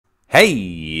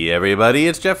Hey everybody,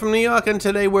 it's Jeff from New York, and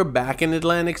today we're back in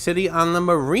Atlantic City on the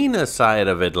Marina side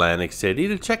of Atlantic City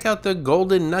to check out the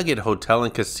Golden Nugget Hotel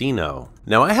and Casino.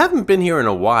 Now, I haven't been here in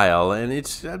a while, and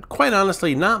it's quite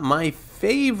honestly not my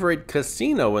favorite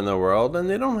casino in the world, and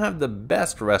they don't have the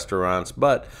best restaurants,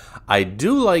 but I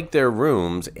do like their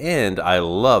rooms, and I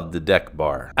love the deck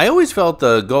bar. I always felt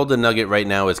the Golden Nugget right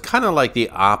now is kind of like the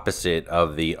opposite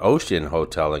of the Ocean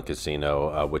Hotel and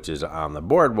Casino, which is on the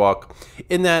boardwalk,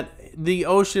 in that the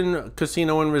Ocean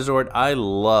Casino and Resort, I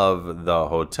love the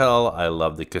hotel, I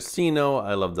love the casino,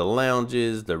 I love the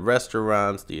lounges, the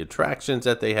restaurants, the attractions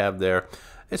that they have there.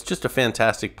 It's just a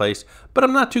fantastic place, but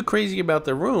I'm not too crazy about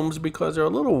the rooms because they're a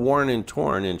little worn and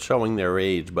torn and showing their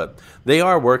age, but they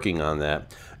are working on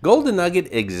that. Golden Nugget,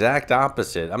 exact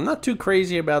opposite. I'm not too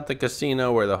crazy about the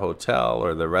casino or the hotel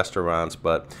or the restaurants,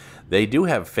 but they do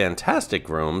have fantastic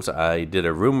rooms. I did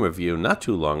a room review not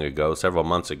too long ago, several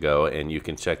months ago, and you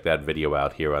can check that video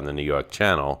out here on the New York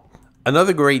channel.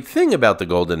 Another great thing about the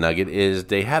Golden Nugget is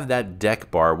they have that deck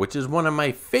bar, which is one of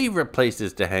my favorite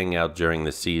places to hang out during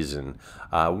the season.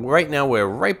 Right now we're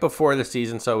right before the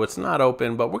season, so it's not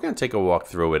open, but we're going to take a walk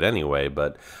through it anyway.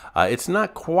 But it's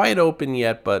not quite open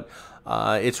yet, but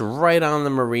it's right on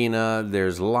the marina.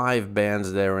 There's live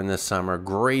bands there in the summer.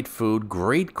 Great food,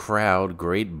 great crowd,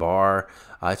 great bar.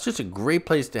 It's just a great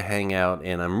place to hang out,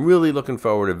 and I'm really looking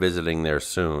forward to visiting there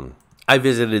soon. I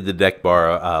visited the deck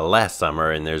bar last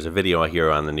summer, and there's a video here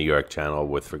on the New York channel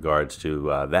with regards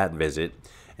to that visit.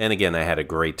 And again, I had a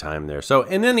great time there. So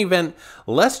in any event,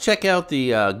 let's check out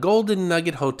the Golden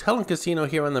Nugget Hotel and Casino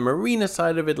here on the Marina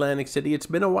side of Atlantic City. It's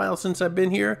been a while since I've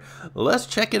been here. Let's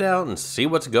check it out and see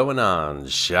what's going on,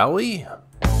 shall we?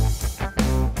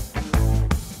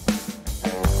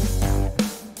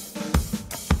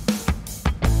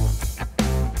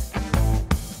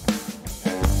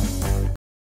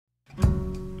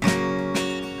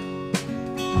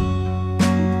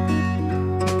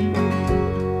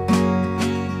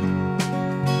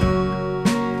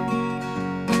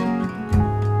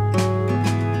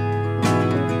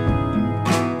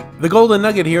 The Golden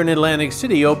Nugget here in Atlantic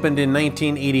City opened in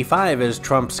 1985 as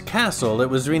Trump's Castle. It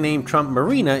was renamed Trump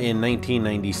Marina in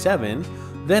 1997.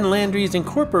 Then Landry's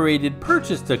Incorporated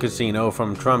purchased the casino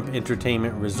from Trump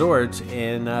Entertainment Resorts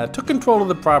and took control of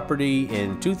the property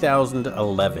in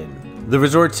 2011. The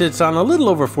resort sits on a little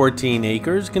over 14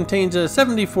 acres, contains a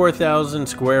 74,000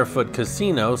 square foot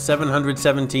casino,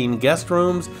 717 guest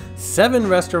rooms, 7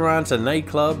 restaurants, a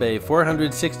nightclub, a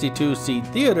 462 seat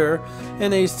theater,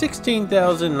 and a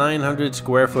 16,900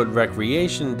 square foot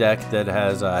recreation deck that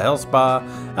has a health spa,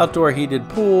 outdoor heated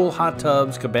pool, hot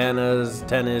tubs, cabanas,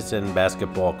 tennis and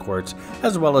basketball courts,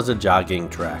 as well as a jogging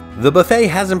track. The buffet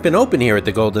hasn't been open here at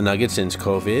the Golden Nugget since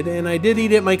COVID, and I did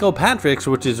eat at Michael Patrick's,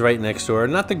 which is right next door.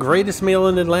 Not the greatest meal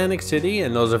in Atlantic City,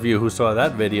 and those of you who saw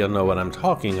that video know what I'm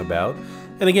talking about.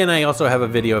 And again, I also have a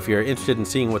video if you're interested in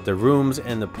seeing what the rooms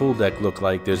and the pool deck look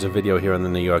like. There's a video here on the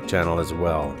New York channel as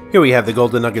well. Here we have the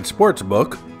Golden Nugget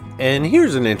Sportsbook. And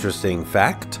here's an interesting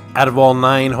fact. Out of all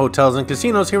 9 hotels and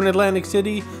casinos here in Atlantic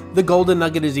City, the Golden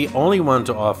Nugget is the only one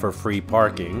to offer free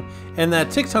parking. And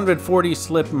that 640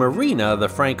 slip marina, the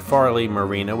Frank Farley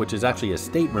Marina, which is actually a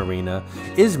state marina,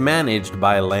 is managed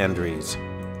by Landry's.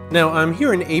 Now, I'm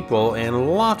here in April,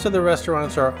 and lots of the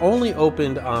restaurants are only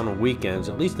opened on weekends.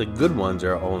 At least the good ones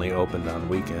are only opened on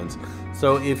weekends.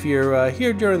 So if you're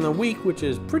here during the week, which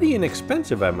is pretty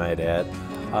inexpensive, I might add,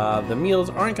 the meals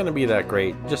aren't going to be that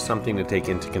great. Just something to take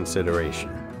into consideration.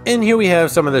 And here we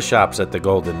have some of the shops at the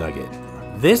Golden Nugget.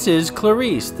 This is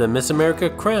Clarice, the Miss America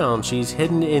crown. She's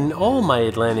hidden in all my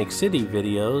Atlantic City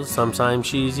videos. Sometimes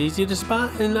she's easy to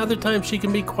spot, and other times she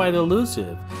can be quite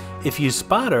elusive. If you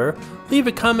spot her, leave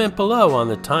a comment below on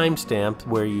the timestamp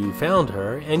where you found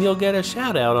her, and you'll get a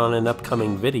shout out on an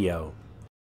upcoming video.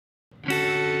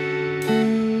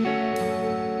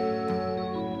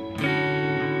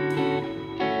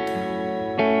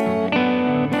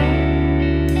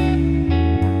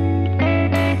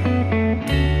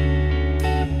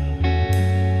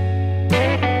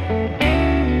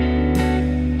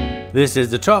 This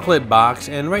is the Chocolate Box,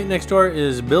 and right next door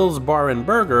is Bill's Bar and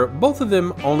Burger, both of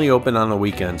them only open on the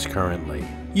weekends currently.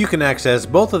 You can access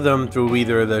both of them through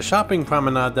either the shopping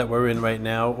promenade that we're in right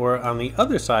now, or on the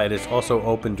other side it's also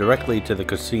open directly to the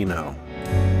casino.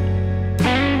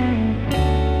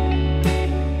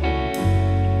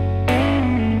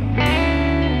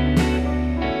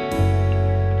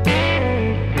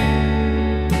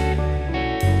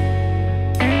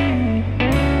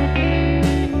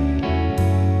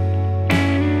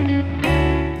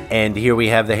 And here we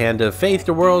have the Hand of Faith,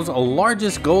 the world's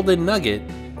largest golden nugget.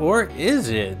 Or is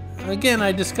it? Again,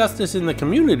 I discussed this in the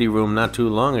community room not too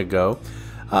long ago.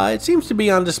 It seems to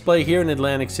be on display here in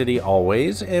Atlantic City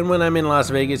always, and when I'm in Las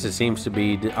Vegas, it seems to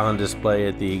be on display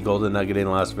at the Golden Nugget in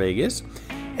Las Vegas.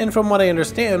 And from what I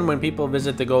understand, when people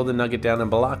visit the Golden Nugget down in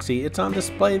Biloxi, it's on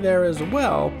display there as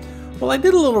well. Well, I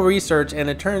did a little research, and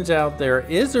it turns out there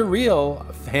is a real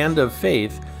hand of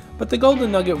faith, but the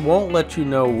Golden Nugget won't let you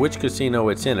know which casino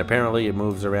it's in. Apparently it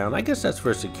moves around. I guess that's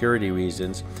for security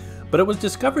reasons. But it was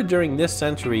discovered during this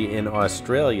century in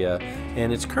Australia,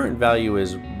 and its current value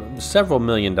is several $1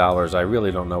 million. I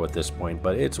really don't know at this point,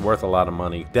 but it's worth a lot of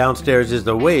money. Downstairs is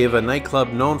the Wave, a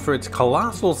nightclub known for its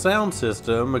colossal sound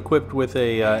system, equipped with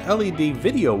a LED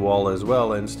video wall as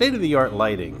well, and state-of-the-art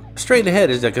lighting. Straight ahead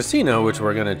is the casino, which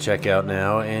we're going to check out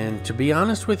now, and to be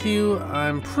honest with you,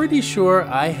 I'm pretty sure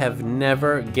I have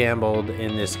never gambled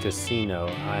in this casino.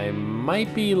 I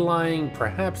might be lying,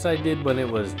 perhaps I did when it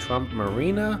was Trump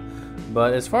Marina,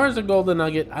 but as far as the Golden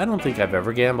Nugget, I don't think I've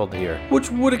ever gambled here,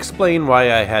 which would explain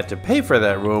why I had to pay for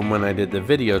that room when I did the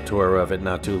video tour of it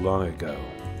not too long ago.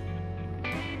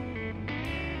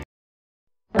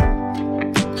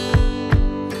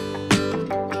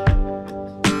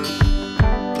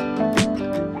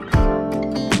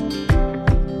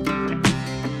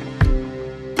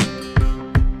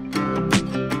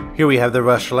 Here we have the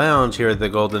Rush Lounge here at the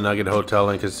Golden Nugget Hotel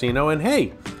and Casino, and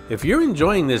hey, if you're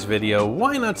enjoying this video,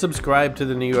 why not subscribe to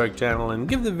the New York channel and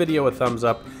give the video a thumbs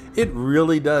up? It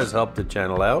really does help the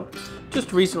channel out.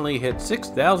 Just recently hit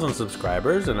 6,000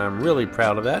 subscribers, and I'm really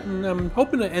proud of that, and I'm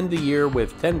hoping to end the year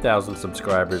with 10,000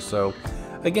 subscribers. So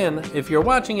again, if you're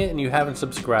watching it and you haven't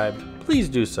subscribed, please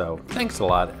do so. Thanks a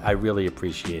lot, I really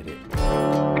appreciate it.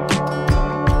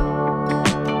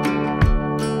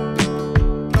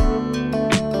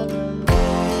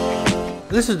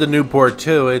 This is the Newport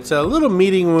 2. It's a little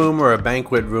meeting room or a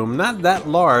banquet room, not that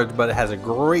large, but it has a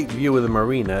great view of the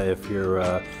marina if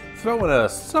you're throwing a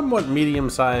somewhat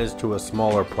medium-sized to a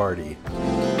smaller party.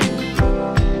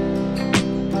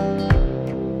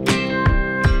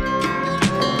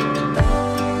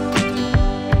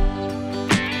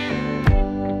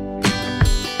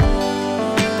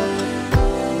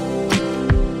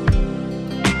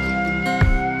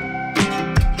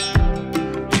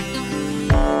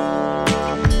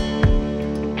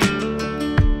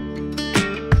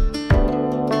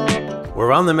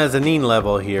 We're on the mezzanine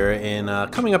level here,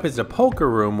 and coming up is the poker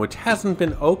room, which hasn't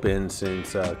been open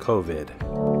since COVID.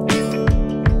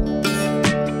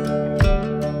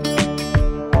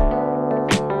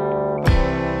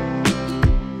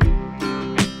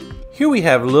 Here we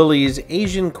have Lily's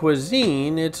Asian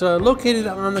Cuisine. It's located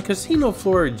on the casino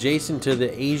floor adjacent to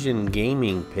the Asian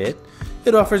gaming pit.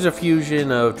 It offers a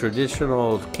fusion of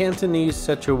traditional Cantonese,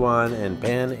 Sichuan, and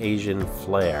Pan-Asian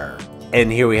flair. And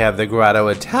here we have the Grotto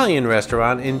Italian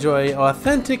restaurant. Enjoy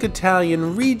authentic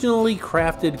Italian, regionally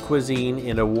crafted cuisine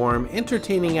in a warm,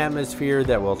 entertaining atmosphere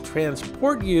that will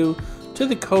transport you to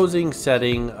the cozy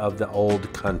setting of the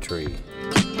old country.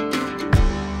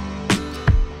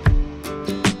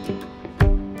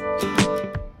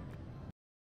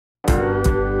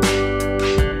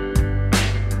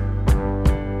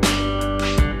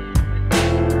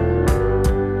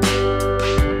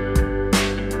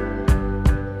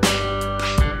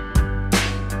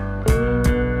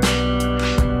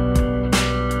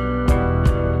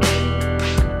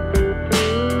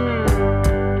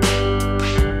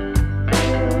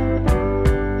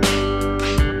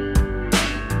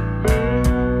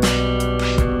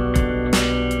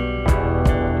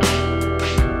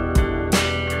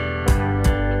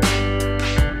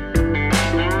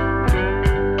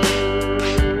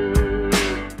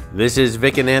 This is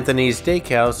Vic and Anthony's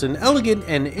Steakhouse. An elegant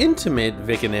and intimate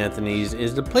Vic and Anthony's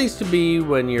is the place to be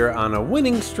when you're on a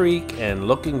winning streak and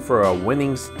looking for a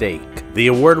winning steak. The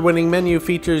award-winning menu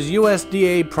features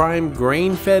USDA prime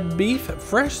grain-fed beef,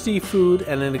 fresh seafood,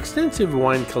 and an extensive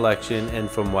wine collection, and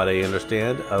from what I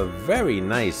understand, a very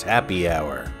nice happy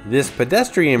hour. This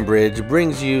pedestrian bridge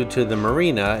brings you to the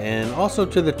marina and also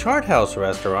to the Chart House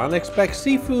restaurant. Expect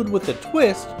seafood with a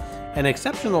twist and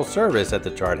exceptional service at the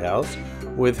Chart House,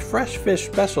 with fresh fish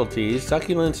specialties,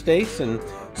 succulent steaks, and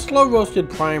slow-roasted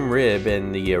prime rib,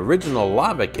 and the original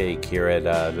lava cake here at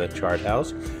the Chart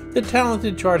House. The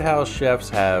talented Chart House chefs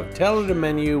have tailored a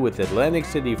menu with Atlantic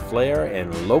City flair and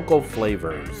local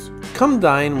flavors. Come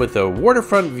dine with a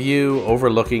waterfront view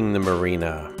overlooking the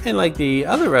marina. And like the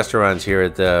other restaurants here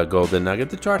at the Golden Nugget,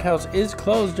 the Chart House is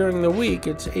closed during the week.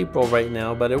 It's April right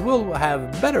now, but it will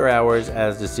have better hours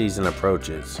as the season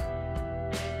approaches.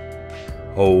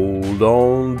 Hold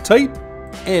on tight,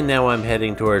 And now I'm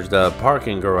heading towards the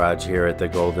parking garage here at the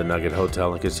Golden Nugget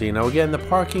Hotel and Casino. Again, the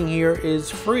parking here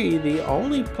is free. The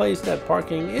only place that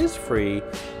parking is free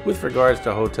with regards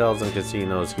to hotels and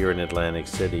casinos here in Atlantic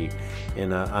City.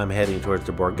 And I'm heading towards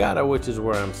the Borgata, which is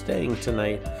where I'm staying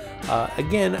tonight.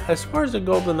 Again, as far as the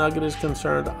Golden Nugget is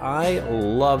concerned, I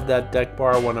love that deck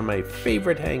bar. One of my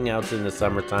favorite hangouts in the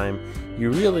summertime.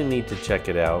 You really need to check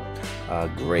it out.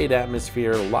 Great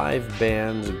atmosphere, live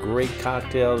bands, great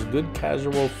cocktails, good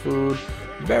casual food,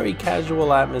 very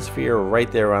casual atmosphere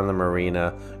right there on the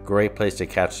marina. Great place to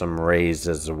catch some rays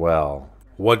as well.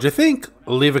 What'd you think?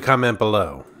 Leave a comment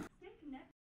below.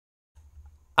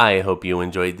 I hope you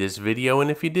enjoyed this video, and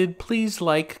if you did, please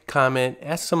like, comment,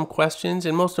 ask some questions,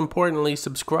 and most importantly,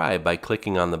 subscribe by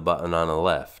clicking on the button on the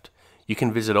left. You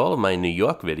can visit all of my New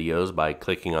York videos by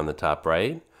clicking on the top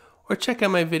right, or check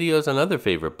out my videos on other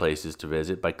favorite places to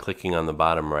visit by clicking on the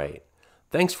bottom right.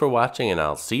 Thanks for watching, and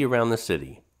I'll see you around the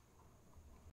city.